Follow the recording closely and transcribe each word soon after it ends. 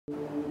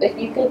If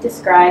you could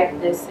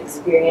describe this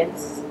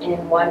experience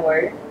in one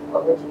word,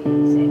 what would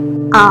you say?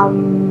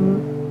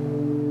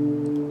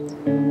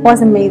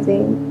 Was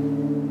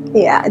amazing.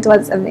 Yeah, it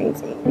was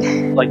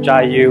amazing. Like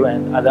JAYU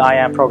and the I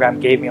Am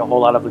program gave me a whole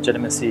lot of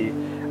legitimacy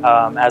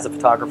as a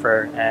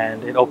photographer,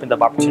 and it opened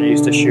up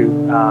opportunities to shoot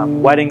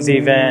weddings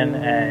even,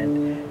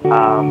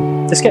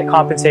 and just get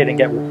compensated and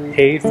get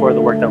paid for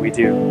the work that we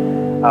do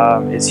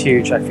is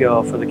huge, I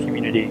feel, for the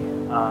community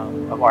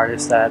of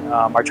artists that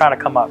are trying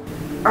to come up.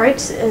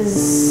 Art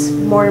is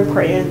more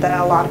important than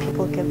a lot of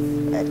people give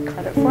it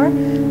credit for.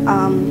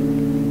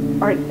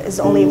 Art is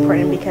only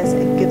important because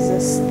it gives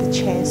us the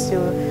chance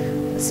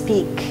to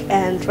speak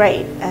and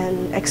write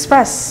and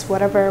express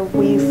whatever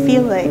we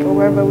feel like or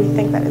whatever we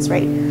think that is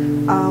right.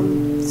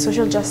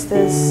 Social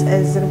justice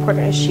is an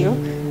important issue,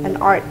 and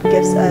art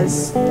gives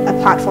us a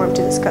platform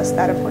to discuss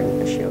that important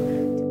issue.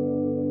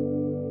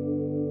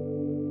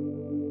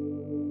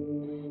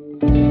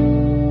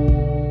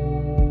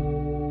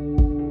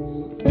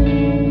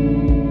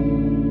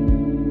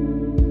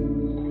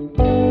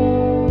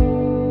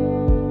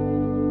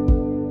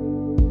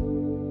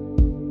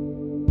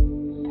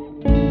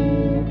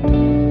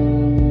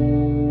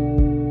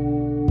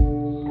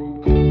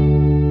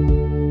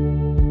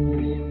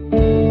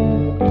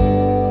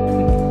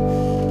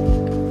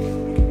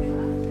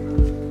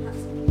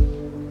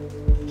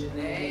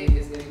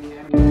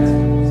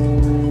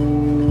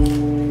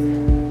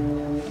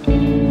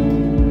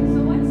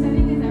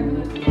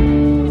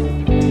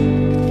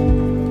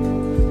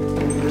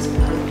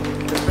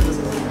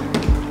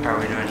 How are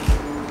we doing?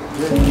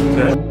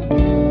 Good.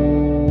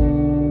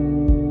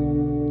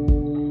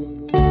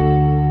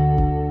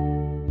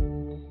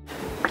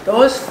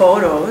 Those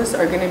photos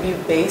are going to be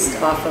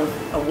based off of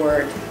a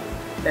word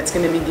that's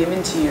going to be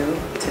given to you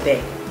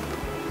today.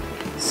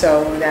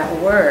 So that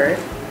word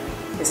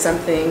is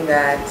something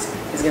that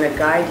is going to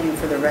guide you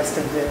for the rest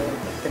of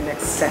the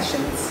next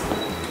sessions.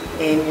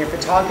 In your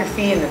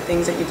photography and the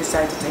things that you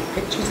decide to take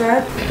pictures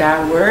of,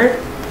 that word,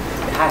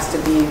 it has to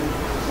be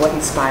what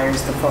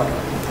inspires the photo.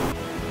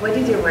 What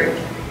is your word?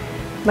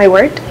 My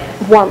word?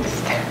 Yes.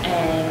 Warmth.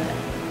 And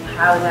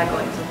how is that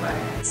going so far?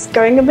 It's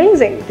going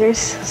amazing. There's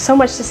so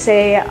much to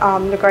say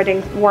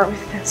regarding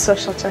warmth and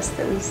social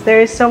justice.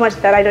 There is so much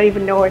that I don't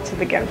even know where to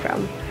begin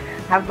from.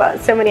 I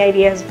have so many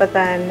ideas, but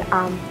then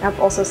I have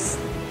also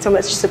so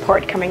much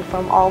support coming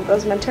from all of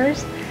those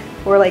mentors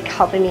who are like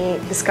helping me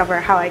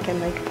discover how I can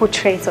like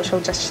portray social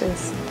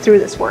justice through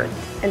this word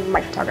in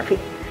my photography.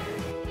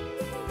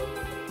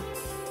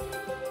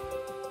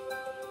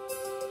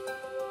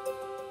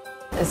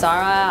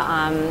 Zara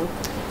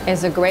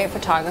is a great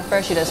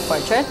photographer. She does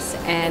portraits,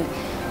 and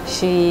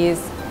she's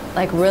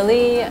like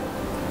really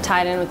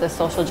tied in with the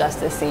social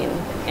justice scene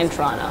in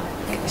Toronto.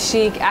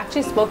 She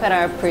actually spoke at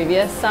our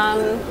previous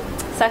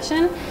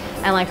session,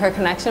 and like her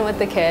connection with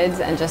the kids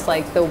and just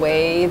like the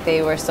way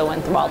they were so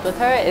enthralled with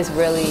her is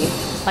really,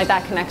 like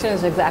that connection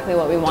is exactly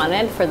what we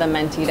wanted for the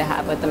mentee to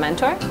have with the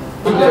mentor.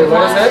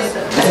 What is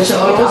this?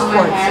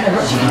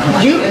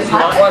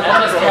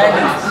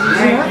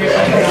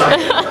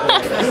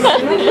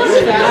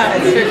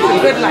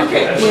 Good luck.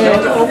 You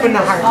have to open the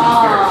heart.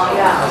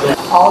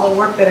 All the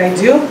work that I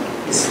do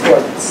is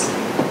sports.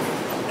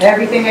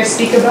 Everything I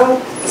speak about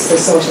is for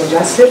social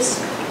justice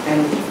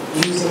and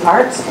using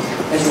art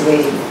as a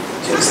way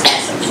to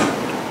express it.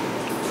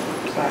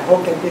 So I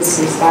hope that this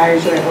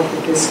inspires you. I hope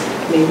that this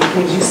maybe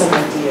gives you some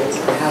ideas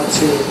on how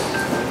to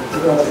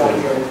go about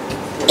your work.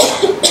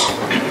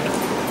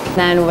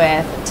 Then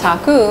with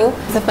Taku,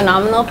 he's a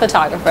phenomenal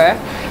photographer.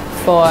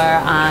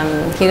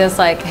 He does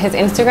like, his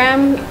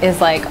Instagram is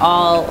like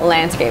all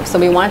landscape. So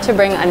we wanted to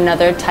bring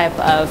another type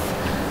of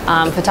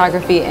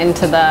photography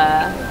into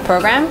the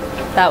program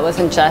that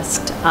wasn't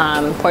just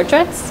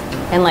portraits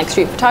and like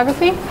street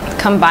photography.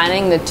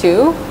 Combining the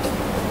two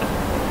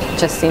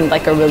just seemed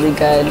like a really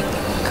good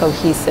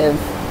cohesive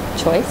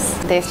choice.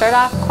 They start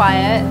off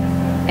quiet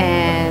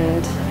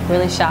and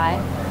really shy,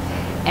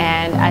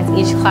 and as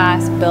each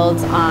class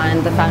builds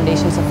on the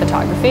foundations of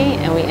photography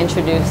and we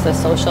introduce the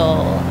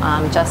social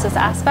justice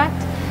aspect,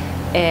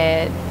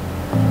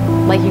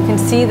 like you can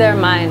see their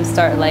minds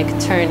start like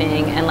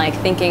turning and like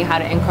thinking how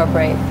to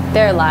incorporate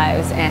their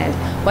lives and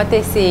what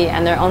they see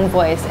and their own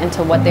voice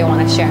into what they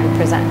want to share and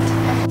present.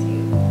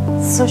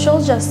 Social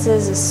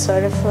justice is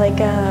sort of like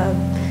a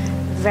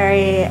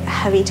very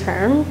heavy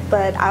term,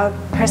 but I would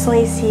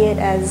personally see it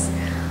as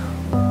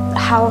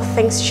how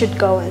things should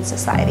go in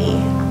society.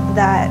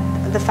 That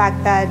the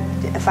fact that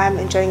if I'm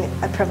enjoying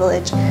a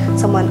privilege,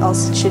 someone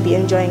else should be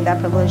enjoying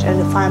that privilege, and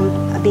if I'm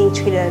being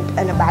treated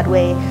in a bad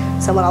way,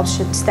 someone else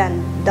should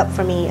stand up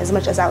for me as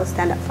much as I would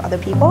stand up for other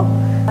people.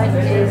 What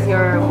is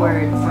your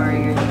word for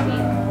your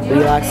theme?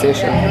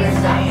 Relaxation. And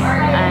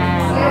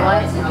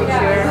what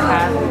picture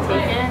have you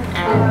taken,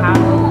 and how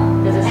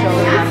does it show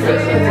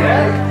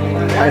relaxation?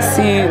 I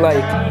see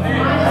like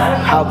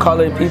how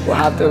colored people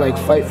have to like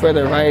fight for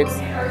their rights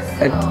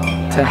and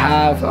to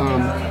have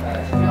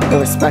the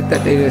respect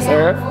that they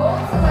deserve.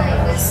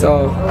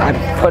 So I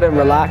put in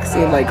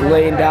relaxing, like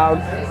laying down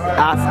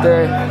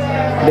after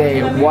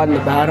they won the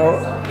battle,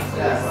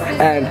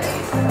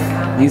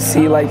 and you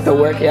see like the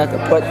work you have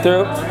to put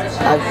through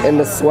in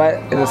the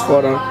sweat in this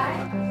photo.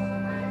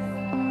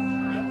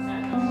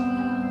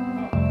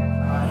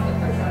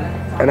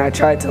 And I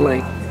tried to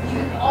like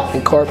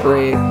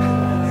incorporate,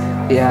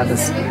 yeah,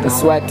 the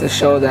sweat to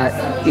show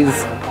that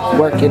he's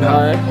working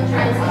hard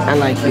and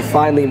like he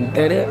finally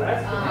did it.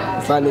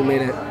 He finally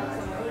made it.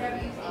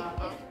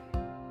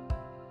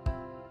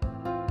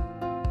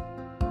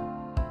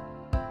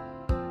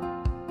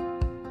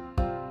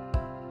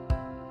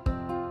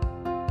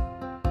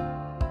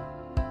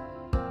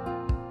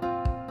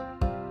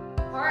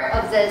 Part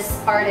of this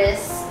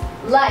artist's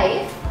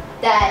life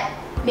that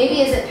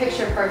maybe isn't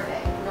picture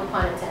perfect, no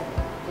pun intended,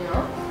 you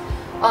know?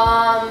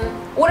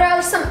 What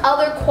are some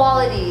other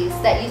qualities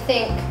that you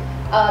think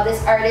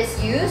this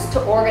artist used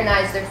to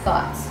organize their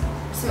thoughts?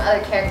 Some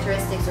other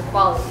characteristics or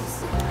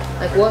qualities?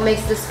 Like what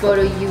makes this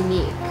photo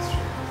unique?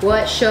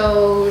 What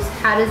shows,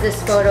 how does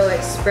this photo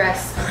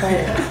express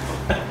home?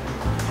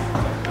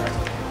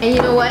 And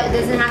you know what, it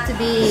doesn't have to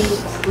be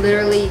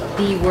literally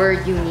the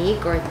word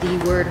unique or the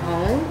word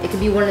home. It could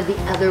be one of the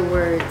other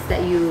words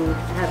that you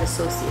have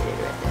associated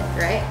with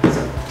it, right?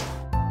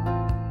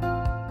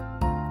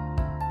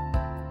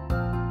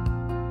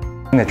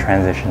 The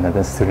transition that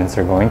the students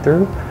are going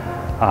through.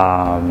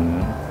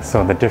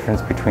 So the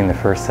difference between the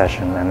first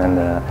session and then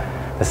the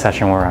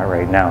session we're at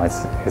right now,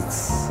 it's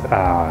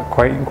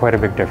quite a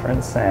big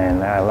difference,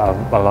 and I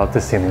love to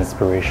see the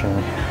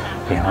inspiration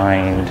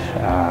behind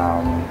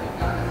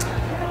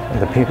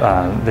the people,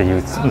 the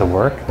youth, the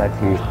work that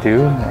youth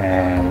do,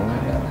 and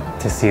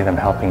to see them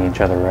helping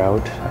each other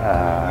out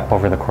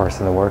over the course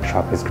of the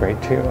workshop is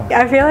great too.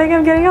 I feel like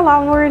I'm getting a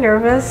lot more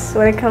nervous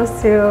when it comes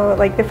to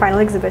like the final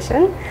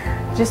exhibition,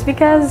 just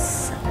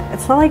because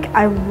it's not like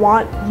I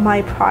want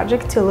my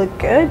project to look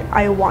good.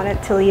 I want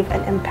it to leave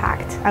an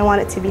impact. I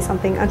want it to be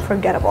something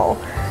unforgettable.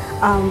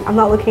 I'm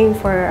not looking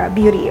for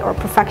beauty or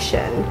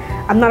perfection.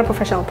 I'm not a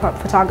professional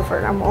photographer.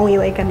 I'm only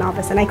like a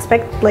novice, and I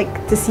expect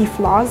like to see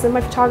flaws in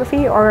my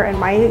photography or in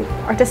my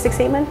artistic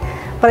statement,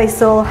 but I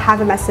still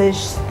have a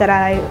message that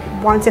I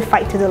want to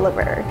fight to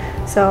deliver.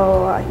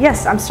 So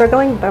yes, I'm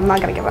struggling, but I'm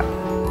not gonna give up.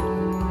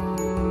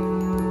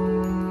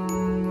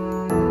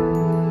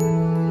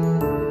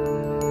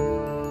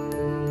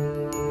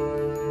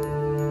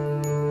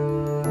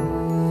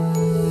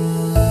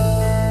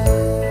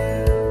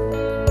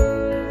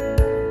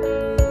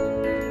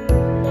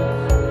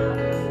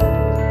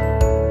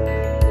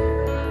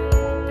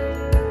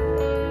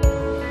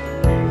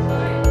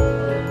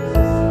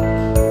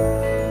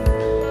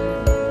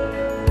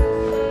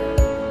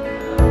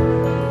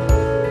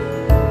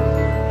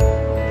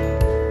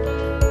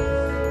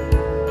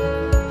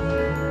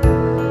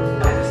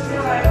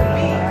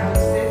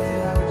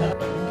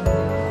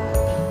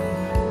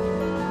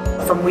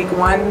 From week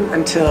 1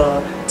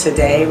 until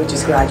today, which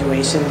is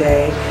graduation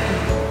day,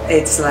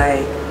 it's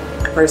like,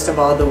 first of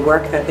all, the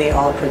work that they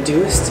all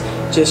produced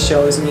just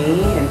shows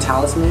me and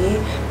tells me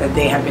that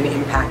they have been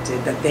impacted,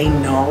 that they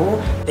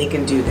know they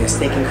can do this.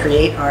 They can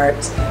create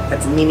art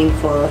that's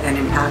meaningful and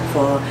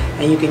impactful,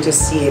 and you can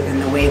just see it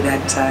in the way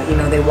that you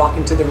know, they walk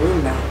into the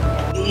room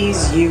now.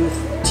 These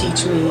youth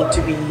teach me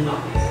to be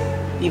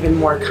even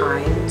more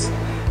kind,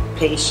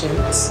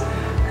 patient,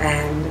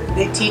 and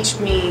they teach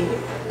me,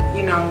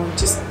 you know,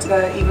 just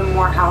even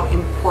more how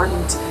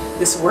important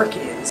this work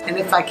is. And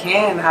if I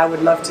can, I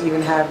would love to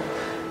even have,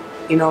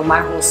 you know,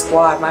 my whole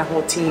squad, my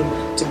whole team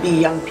to be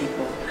young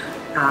people,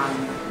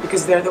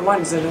 because they're the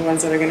ones that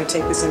are going to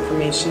take this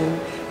information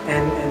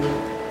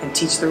and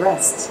teach the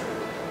rest.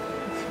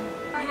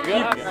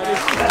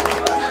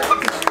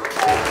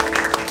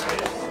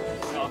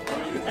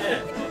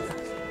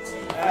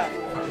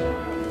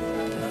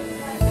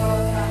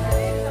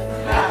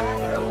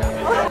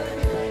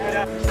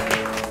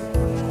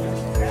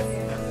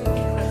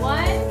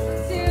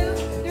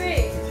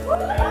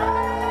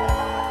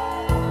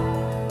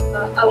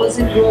 I was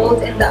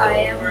enrolled in the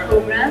IAM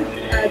program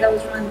that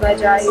was run by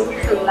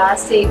JAYU for the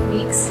last 8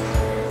 weeks,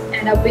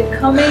 and I've been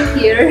coming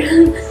here.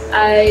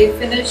 I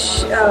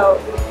finish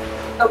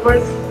I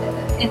work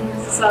in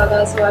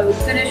Mississauga, so I would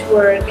finish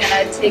work and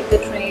I'd take the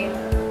train,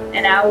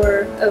 an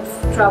hour of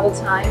travel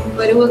time,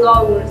 but it was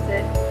all worth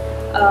it.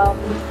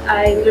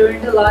 I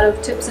learned a lot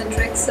of tips and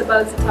tricks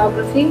about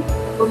photography,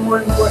 but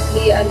more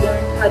importantly, I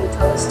learned how to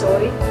tell a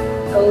story.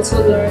 I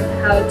also learned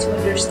how to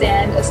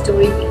understand a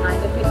story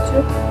behind a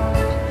picture.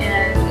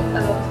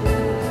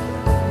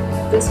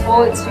 This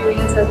whole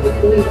experience has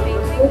been really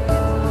meaningful,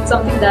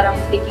 something that I'm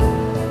taking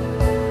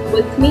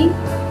with me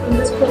from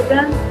this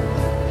program,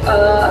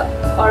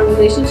 our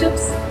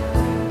relationships,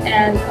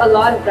 and a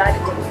lot of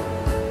gratitude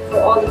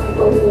for all the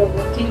people who are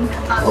working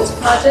on this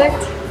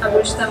project. I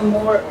wish them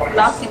more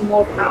luck and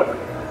more power.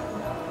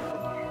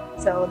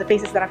 So the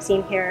faces that I've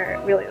seen here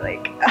really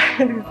like,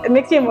 it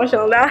makes me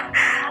emotional now.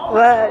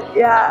 But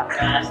yeah,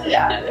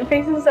 the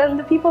faces and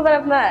the people that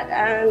I've met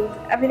and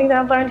everything that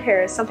I've learned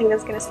here is something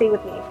that's going to stay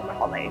with me for my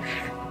whole life.